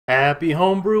Happy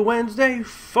Homebrew Wednesday,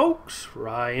 folks!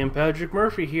 Ryan Patrick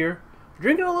Murphy here,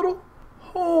 drinking a little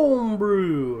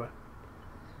homebrew.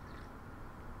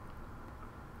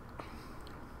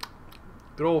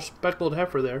 Good old speckled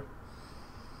heifer there.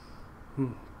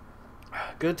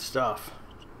 Good stuff.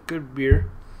 Good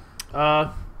beer.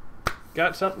 Got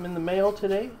something in the mail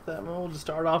today. We'll just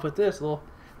start off with this little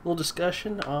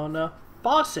discussion on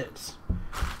faucets,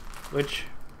 which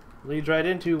leads right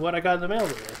into what I got in the mail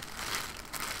today.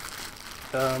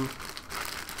 Let's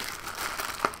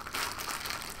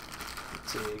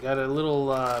see, got a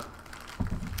little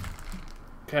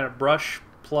kind of brush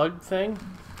plug thing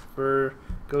for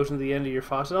goes into the end of your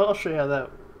faucet. I'll show you how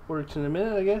that works in a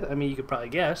minute, I guess. I mean, you could probably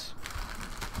guess.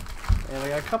 And I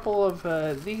got a couple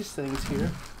of these things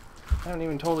here. I haven't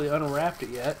even totally unwrapped it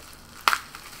yet.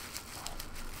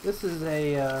 This is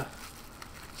a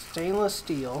stainless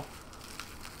steel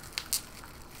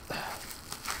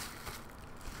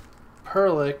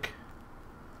Perlick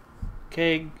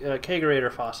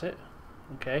Kegerator faucet.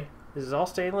 Okay, this is all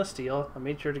stainless steel. I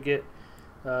made sure to get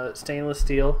stainless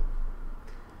steel.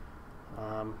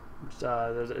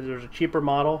 There's a cheaper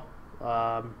model.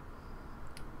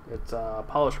 It's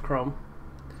polished chrome.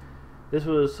 This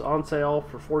was on sale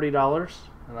for $40,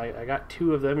 and I got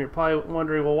two of them. You're probably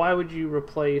wondering, well, why would you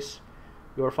replace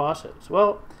your faucets?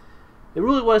 Well, it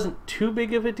really wasn't too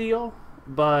big of a deal.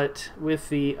 But with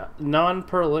the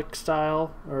non-Perlick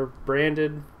style or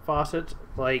branded faucets,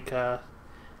 like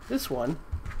this one,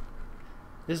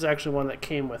 this is actually one that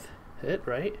came with it,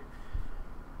 right?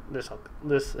 This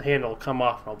handle will come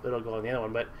off, it'll go on the other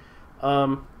one. But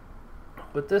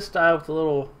with this style, with the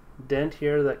little dent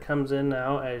here that comes in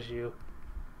now as you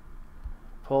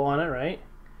pull on it, right?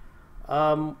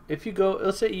 If you go,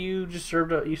 let's say you just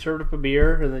served up a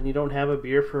beer, and then you don't have a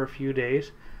beer for a few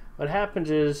days. What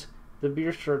happens is the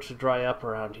beer starts to dry up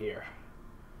around here,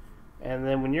 and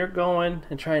then when you're going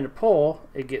and trying to pull,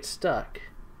 it gets stuck.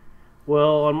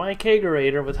 Well, on my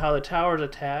Kegerator, with how the tower is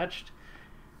attached,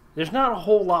 there's not a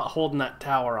whole lot holding that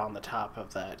tower on the top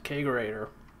of that Kegerator.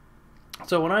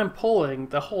 So when I'm pulling,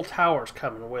 the whole tower's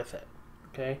coming with it.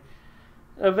 Okay,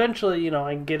 eventually,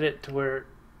 I can get it to where it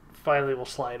finally will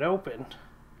slide open,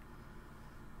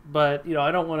 but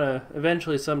I don't want to.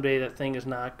 Eventually, someday, that thing is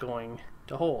not going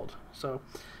to hold. So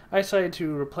I decided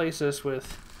to replace this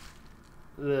with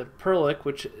the Perlick,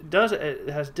 which it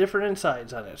has different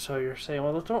insides on it. So you're saying,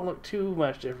 well, those don't look too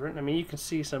much different. I mean, you can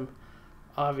see some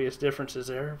obvious differences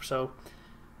there. So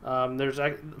there's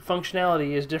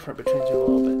functionality is different between the two a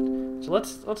little bit. So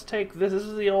let's take this. This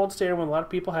is the old standard one a lot of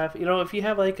people have. If you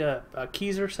have like a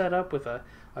keezer set up with a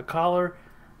collar,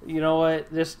 you know what?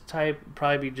 This type would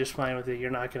probably be just fine with it.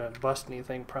 You're not going to bust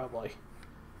anything probably.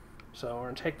 So we're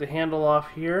going to take the handle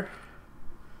off here.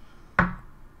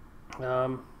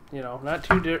 Not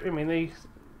too different. I mean,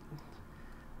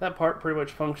 that part pretty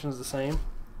much functions the same.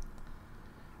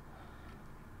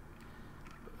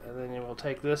 And then we'll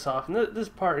take this off. And this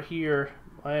part here,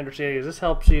 my understanding is this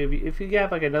helps you if you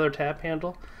have like another tap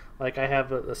handle, like I have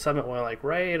the Summit one, like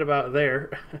right about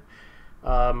there.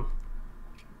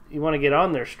 You want to get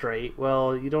on there straight.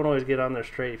 Well, you don't always get on there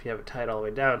straight if you have it tight all the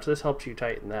way down. So this helps you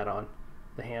tighten that on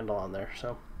the handle on there.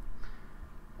 So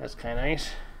that's kind of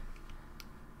nice.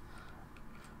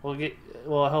 It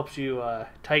helps you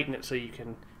tighten it so you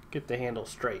can get the handle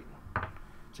straight.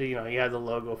 So you have the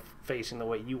logo facing the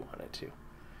way you want it to.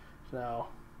 Now,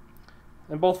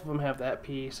 and both of them have that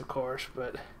piece, of course.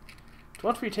 But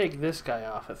once we take this guy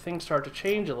off, things start to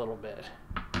change a little bit.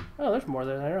 Oh, there's more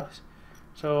than I realized.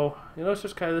 So notice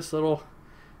there's kind of this little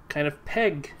kind of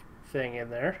peg thing in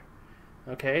there.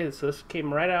 Okay, so this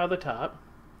came right out of the top.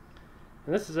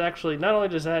 And this is actually, not only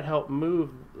does that help move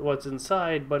what's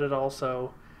inside, but it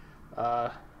also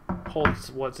holds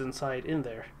what's inside in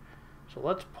there. So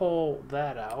let's pull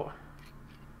that out.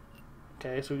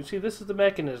 Okay, so you can see this is the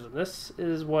mechanism. This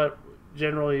is what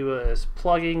generally was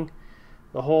plugging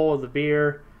the hole of the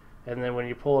beer, and then when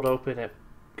you pull it open, it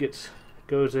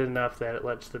goes in enough that it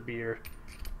lets the beer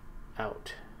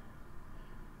out.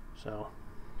 So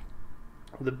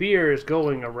the beer is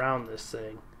going around this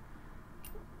thing,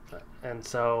 and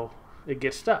so it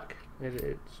gets stuck.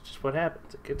 It's just what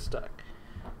happens. It gets stuck.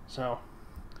 So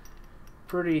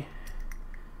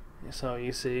so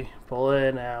you see, pull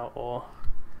in, out. Well,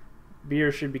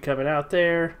 beer should be coming out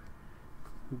there.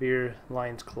 Beer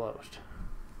line's closed.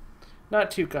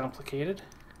 Not too complicated.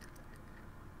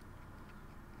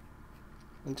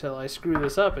 Until I screw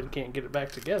this up and can't get it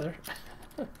back together.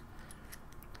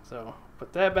 So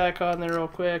put that back on there real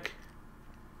quick.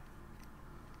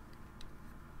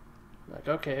 Like,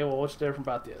 okay, well, what's different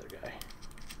about the other guy?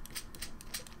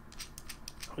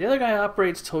 The other guy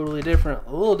operates totally different,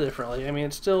 a little differently. I mean,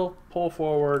 it's still pull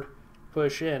forward,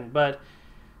 push in, but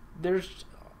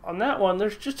on that one,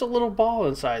 there's just a little ball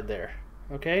inside there,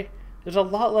 okay? There's a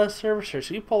lot less surface here.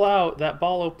 So you pull out, that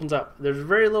ball opens up. There's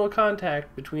very little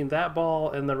contact between that ball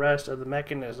and the rest of the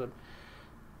mechanism.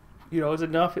 You know, it's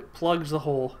enough, it plugs the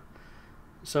hole.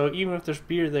 So even if there's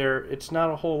beer there, it's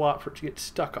not a whole lot for it to get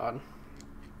stuck on.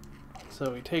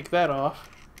 So we take that off.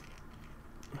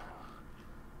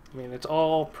 I mean, it's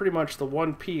all pretty much the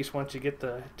one piece once you get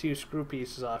the two screw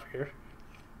pieces off here.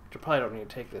 Which I probably don't need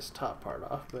to take this top part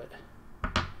off, but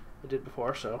I did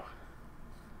before, so.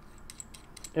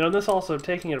 You know, this also,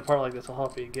 taking it apart like this will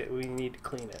help you get where you need to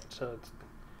clean it. So it's,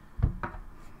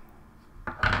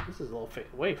 this is a little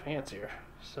way fancier.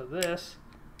 So this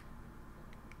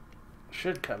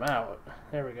should come out.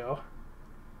 There we go.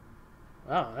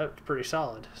 Wow, that's pretty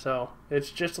solid. So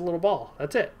it's just a little ball.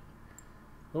 That's it.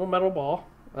 Little metal ball.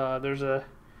 There's a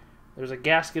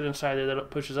gasket inside there that it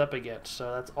pushes up against.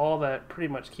 So that's all that pretty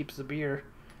much keeps the beer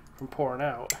from pouring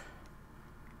out.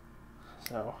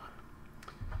 So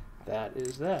that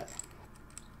is that.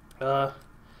 I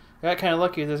got kind of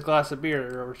lucky with this glass of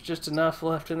beer. There was just enough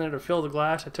left in there to fill the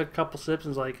glass. I took a couple sips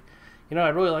and was like, you know,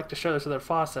 I'd really like to show this other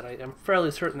faucet. I'm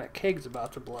fairly certain that keg's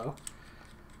about to blow.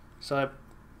 So I,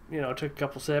 you know, took a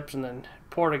couple sips and then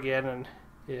poured again, and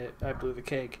I blew the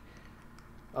keg.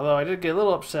 Although I did get a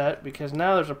little upset because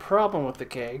now there's a problem with the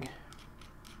keg.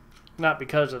 Not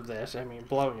because of this, I mean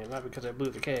blowing it, not because I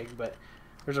blew the keg, but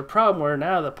there's a problem where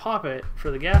now the poppet for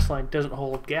the gas line doesn't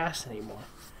hold gas anymore.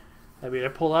 I mean, I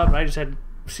pulled up and I just had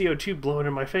CO2 blowing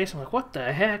in my face. I'm like, what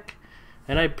the heck?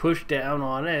 And I pushed down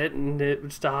on it and it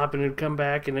would stop and it would come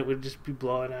back and it would just be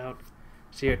blowing out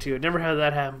CO2. I've never had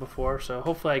that happen before, so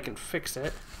hopefully I can fix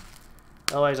it.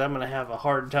 Otherwise I'm going to have a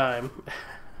hard time.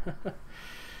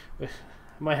 I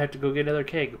might have to go get another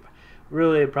keg.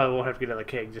 Really, I probably won't have to get another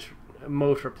keg. Just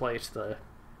most replace the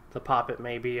poppet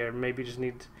maybe, or maybe just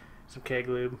need some keg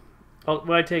lube.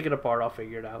 When I take it apart, I'll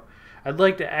figure it out. I'd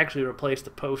like to actually replace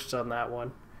the posts on that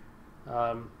one.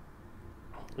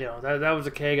 You know, that was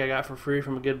a keg I got for free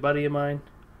from a good buddy of mine.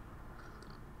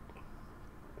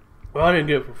 Well, I didn't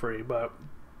get it for free, but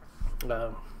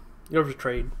there was a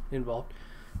trade involved.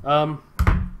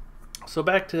 So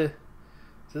back to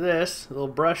this little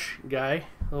brush guy.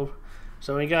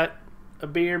 So when you got a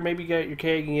beer, maybe you got your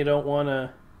keg and you don't want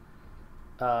to,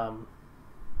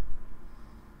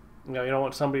 you know, you don't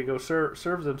want somebody to go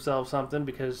serve themselves something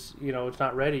because, you know, it's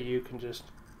not ready. You can just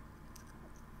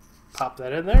pop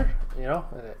that in there, you know,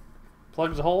 and it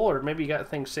plugs the hole. Or maybe you got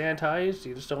things sanitized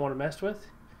you just don't want to mess with.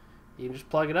 You can just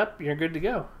plug it up and you're good to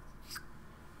go.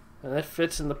 And that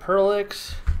fits in the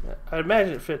Perlix. I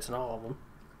imagine it fits in all of them.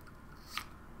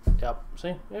 Yep,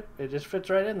 see? Yep, it just fits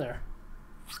right in there.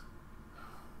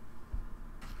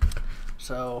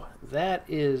 So that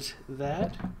is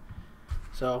that.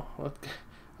 So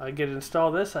I get to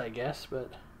install this, I guess,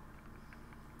 but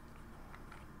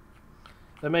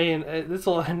this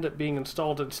will end up being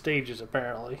installed in stages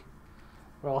apparently.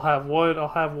 Where I'll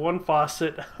have one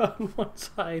faucet on one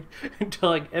side until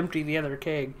I empty the other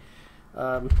keg.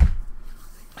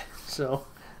 So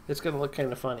it's gonna look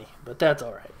kind of funny, but that's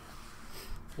all right.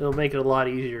 It'll make it a lot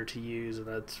easier to use, and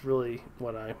that's really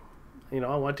what I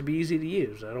want it to be easy to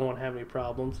use. I don't want to have any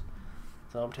problems,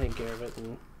 so I'm taking care of it.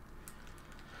 And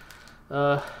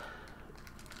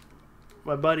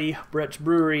my buddy Brett's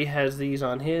Brewery has these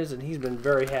on his, and he's been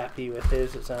very happy with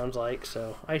his, it sounds like,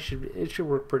 so it should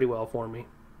work pretty well for me.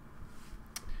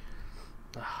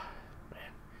 Oh,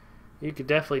 man. You could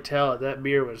definitely tell that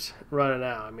beer was running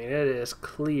out. I mean, it is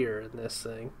clear in this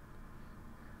thing.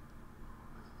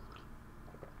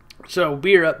 So,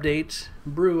 beer updates,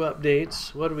 brew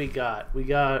updates. What do we got? We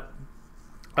got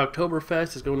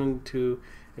Oktoberfest is going into,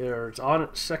 it's on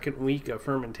its second week of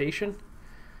fermentation.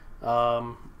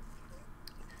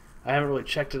 I haven't really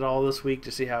checked it all this week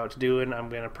to see how it's doing. I'm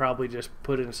going to probably just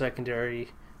put it in secondary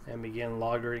and begin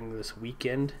lagering this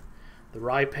weekend. The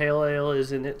rye pale ale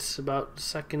is in its about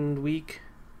second week.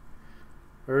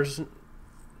 Or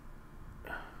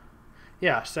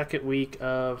second week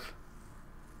of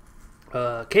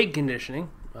keg conditioning.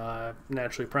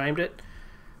 Naturally primed it.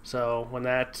 So when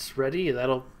that's ready,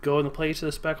 that'll go in the place of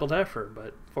the speckled heifer.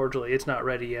 But fortunately, it's not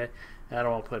ready yet. I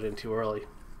don't want to put it in too early.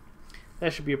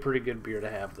 That should be a pretty good beer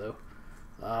to have, though.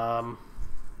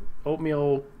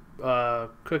 Oatmeal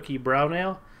cookie brown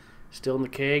ale, still in the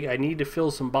keg. I need to fill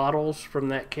some bottles from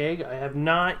that keg. I have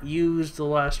not used the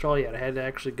last straw yet. I had to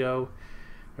actually go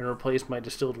and replace my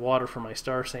distilled water for my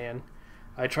Star San.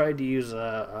 I tried to use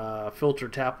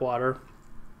filtered tap water.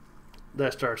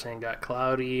 That Star San got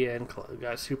cloudy and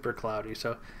got super cloudy,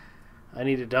 so I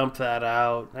need to dump that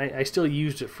out. I still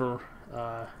used it for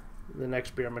the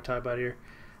next beer I'm going to talk about here,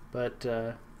 but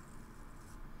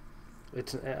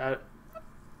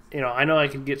I know I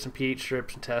can get some pH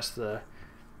strips and test the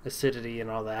acidity and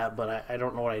all that, but I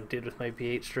don't know what I did with my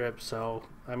pH strips, so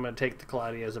I'm going to take the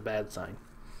cloudy as a bad sign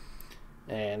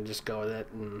and just go with it.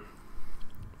 And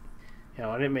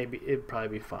and it'd probably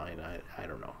be fine. I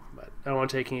don't know, but I don't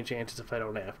want to take any chances if I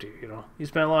don't have to. You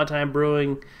spend a lot of time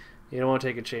brewing, you don't want to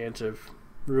take a chance of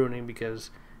ruining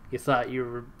because you thought you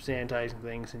were sanitizing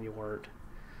things and you weren't.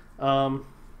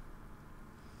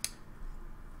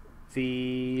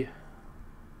 The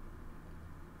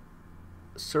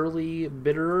Surly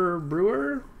Bitter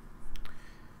Brewer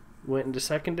went into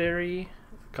secondary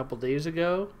a couple days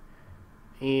ago,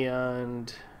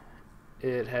 and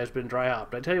it has been dry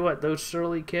hopped. I tell you what, those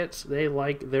Surly kits, they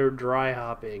like their dry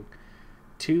hopping.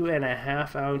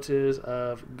 2.5 ounces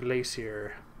of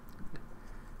glacier.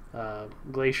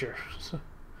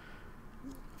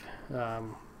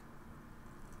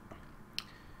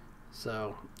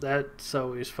 So that's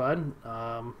always fun.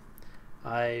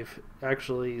 I've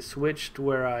actually switched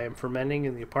where I am fermenting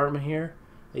in the apartment here.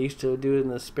 I used to do it in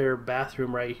the spare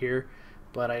bathroom right here,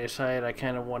 but I decided I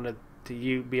kind of wanted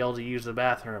to be able to use the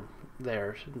bathroom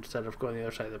there instead of going the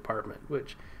other side of the apartment,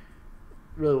 which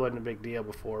really wasn't a big deal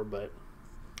before, but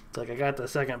it's like I got the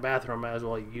second bathroom, might as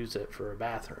well use it for a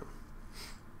bathroom.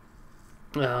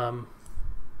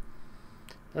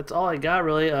 That's all I got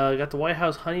really. I got the White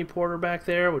House Honey Porter back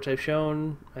there, which I've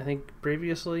shown I think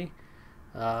previously.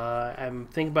 I'm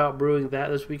thinking about brewing that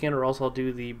this weekend, or else I'll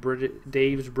do the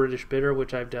Dave's British Bitter,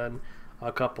 which I've done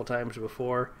a couple times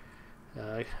before.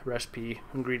 Recipe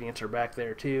ingredients are back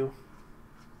there too.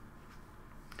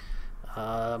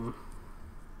 I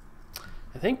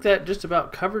think that just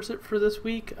about covers it for this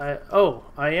week. I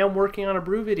am working on a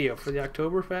brew video for the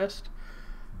Oktoberfest.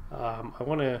 I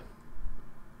want to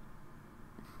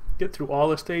get through all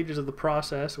the stages of the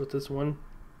process with this one.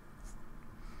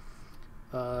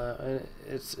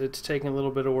 It's taking a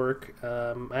little bit of work.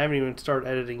 I haven't even started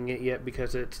editing it yet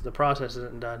because the process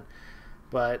isn't done.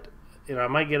 But I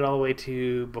might get it all the way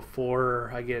to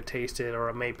before I get it tasted, or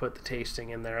I may put the tasting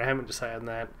in there. I haven't decided on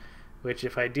that. Which,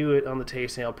 if I do it on the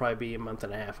tasting, I'll probably be a month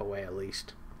and a half away at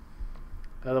least.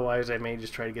 Otherwise, I may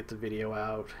just try to get the video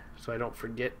out so I don't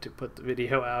forget to put the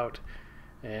video out,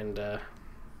 and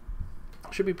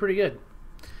should be pretty good.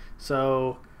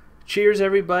 So, cheers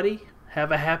everybody.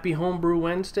 Have a happy Homebrew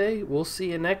Wednesday. We'll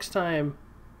see you next time.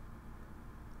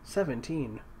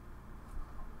 17.